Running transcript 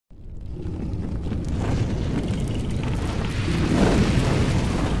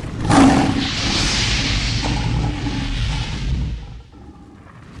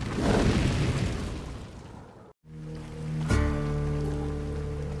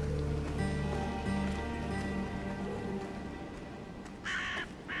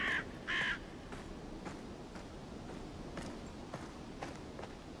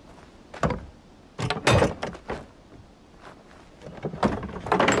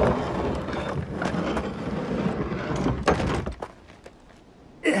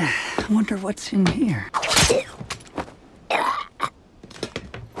wonder what's in here.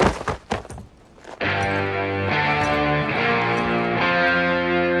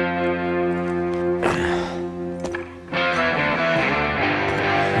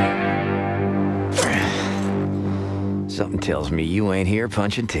 Something tells me you ain't here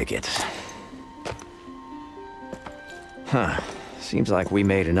punching tickets. Huh. Seems like we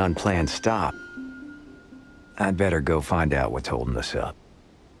made an unplanned stop. I'd better go find out what's holding us up.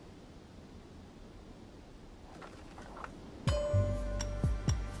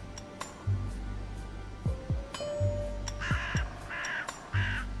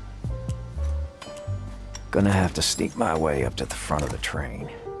 Gonna have to sneak my way up to the front of the train.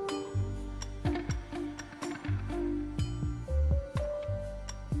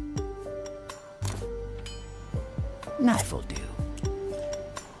 Knife will do.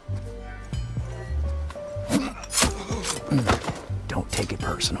 Don't take it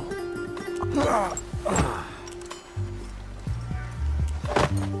personal.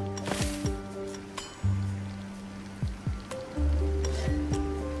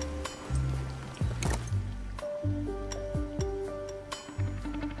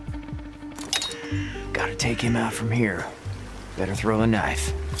 Gotta take him out from here. Better throw a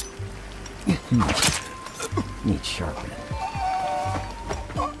knife. Needs sharpening.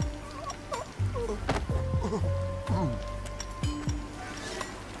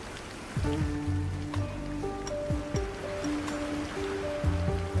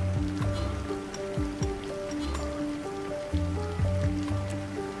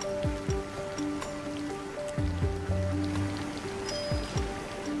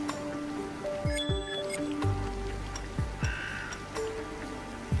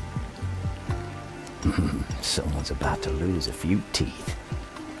 Someone's about to lose a few teeth.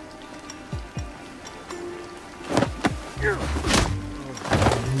 You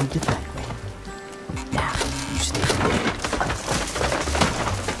need to thank me. Now, you stay there.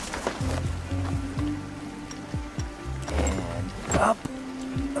 And up.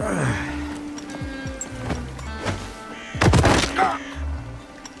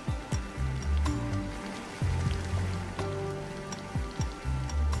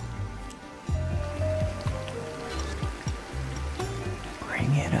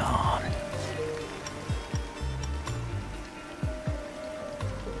 Bring it on.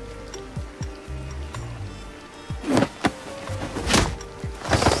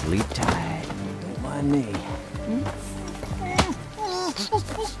 Sleep tight. Don't mind me.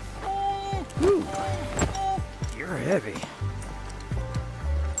 Ooh, you're heavy.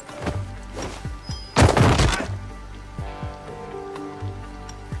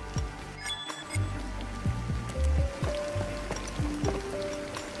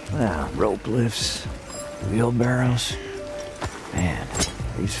 Wow, rope lifts, wheelbarrows. Man,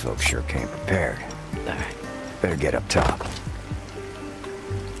 these folks sure came prepared. Better get up top.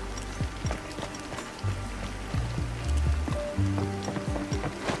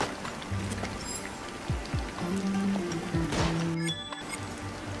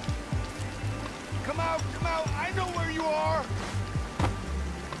 Come out, I know where you are!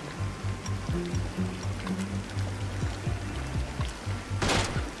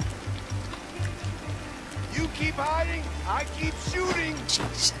 You keep hiding, I keep shooting!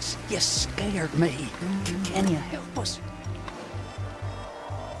 Jesus, you scared me. Can you help us?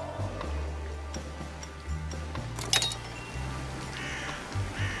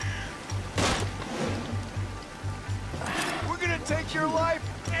 We're gonna take your life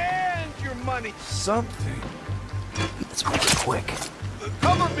and your money! Something. Let's make it quick.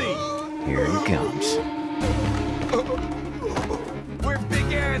 Cover me! Here he comes. We're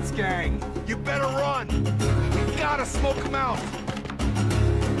Big Ant's gang! You better run! We gotta smoke them out!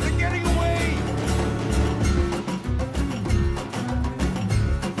 They're getting away!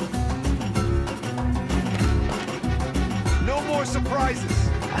 No more surprises!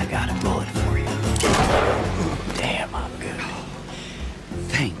 I got a bullet for you. Damn, I'm good.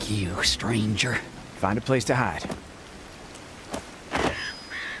 Thank you, stranger. Find a place to hide.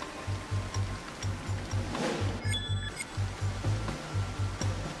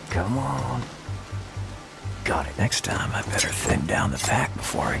 Come on. Got it. Next time, I better thin down the pack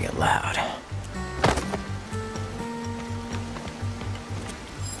before I get loud.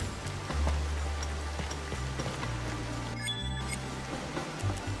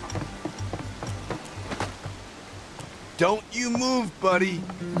 Don't you move, buddy!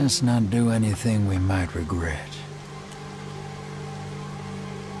 Let's not do anything we might regret.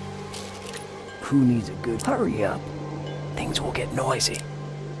 Who needs a good hurry up? Things will get noisy.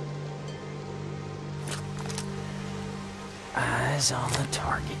 Eyes on the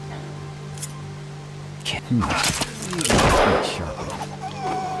target. kidding me?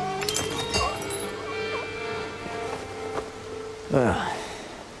 Well,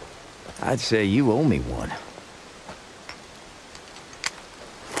 I'd say you owe me one.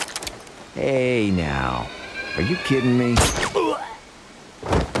 Hey, now. Are you kidding me?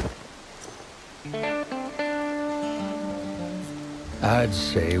 I'd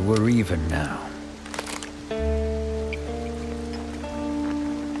say we're even now.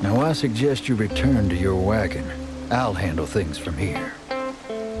 Now I suggest you return to your wagon. I'll handle things from here.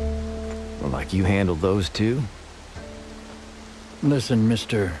 Well, like you handled those two? Listen,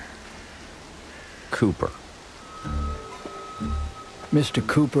 Mr. Cooper. Mr.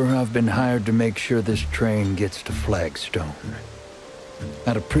 Cooper, I've been hired to make sure this train gets to Flagstone.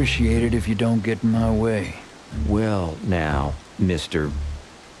 I'd appreciate it if you don't get in my way. Well, now, Mr.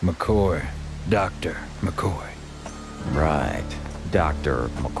 McCoy. Dr. McCoy. Right, Dr.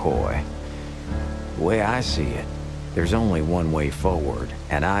 McCoy. The way I see it, there's only one way forward,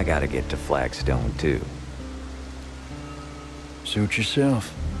 and I gotta get to Flagstone, too. Suit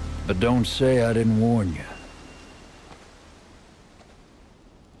yourself, but don't say I didn't warn you.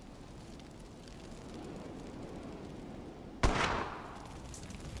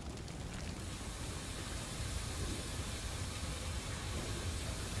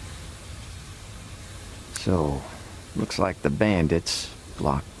 So, looks like the bandits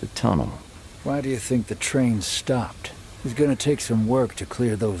blocked the tunnel. Why do you think the train stopped? It's gonna take some work to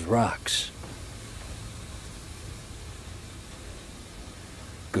clear those rocks.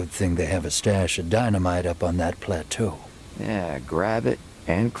 Good thing they have a stash of dynamite up on that plateau. Yeah, grab it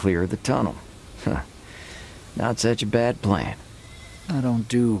and clear the tunnel. Huh. Not such a bad plan. I don't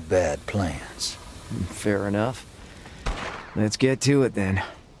do bad plans. Fair enough. Let's get to it then.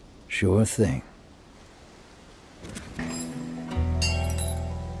 Sure thing.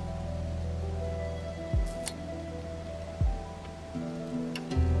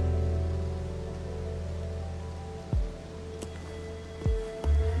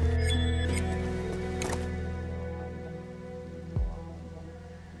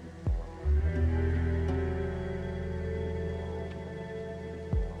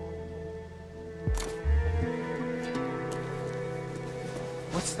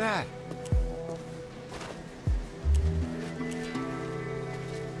 What's that?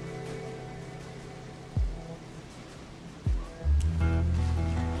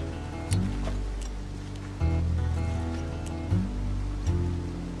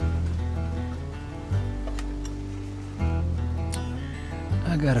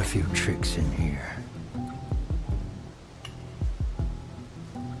 I got a few tricks in here.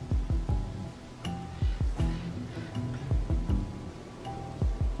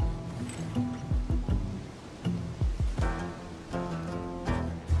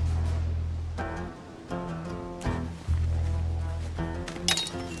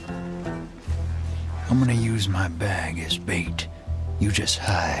 I'm gonna use my bag as bait. You just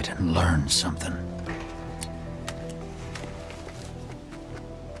hide and learn something.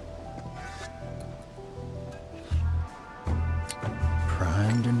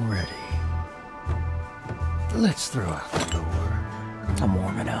 Primed and ready. Let's throw out the door. I'm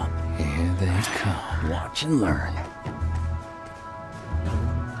warming up. Here they come. Watch and learn.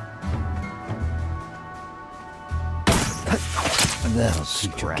 That'll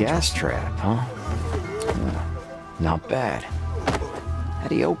suit your Gas trap, huh? Yeah, not bad. How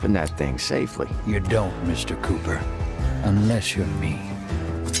do you open that thing safely? You don't, Mr. Cooper. Unless you're me.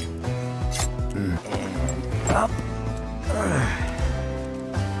 And up.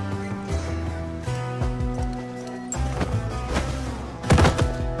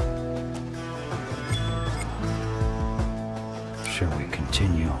 Shall we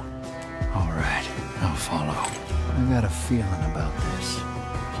continue? All right, I'll follow. I got a feeling about this.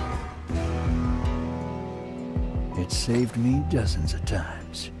 It saved me dozens of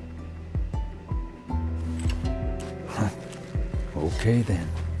times. Huh. Okay then.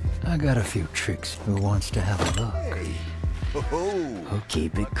 I got a few tricks. Who wants to have a look? Hey. Oh,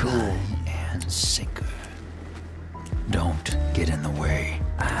 keep it cool. Line and sinker. Don't get in the way.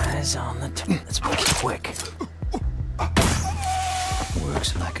 Eyes on the Let's make it quick.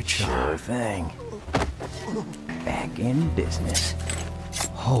 Works like a Sure charm. thing. Back in business.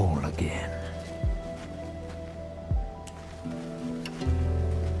 Whole again.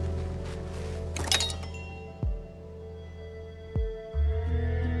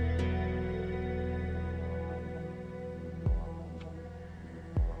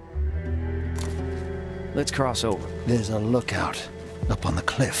 Let's cross over. There's a lookout up on the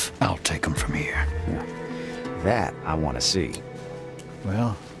cliff. I'll take them from here. That I want to see.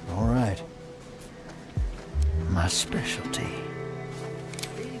 Well, all right. My specialty.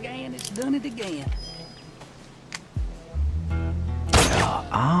 Big Ann has done it again. Well,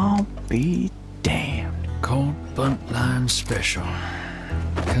 I'll be damned. Colt bunt line special.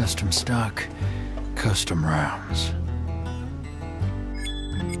 Custom stock, custom rounds.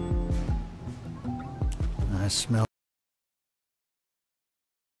 I smell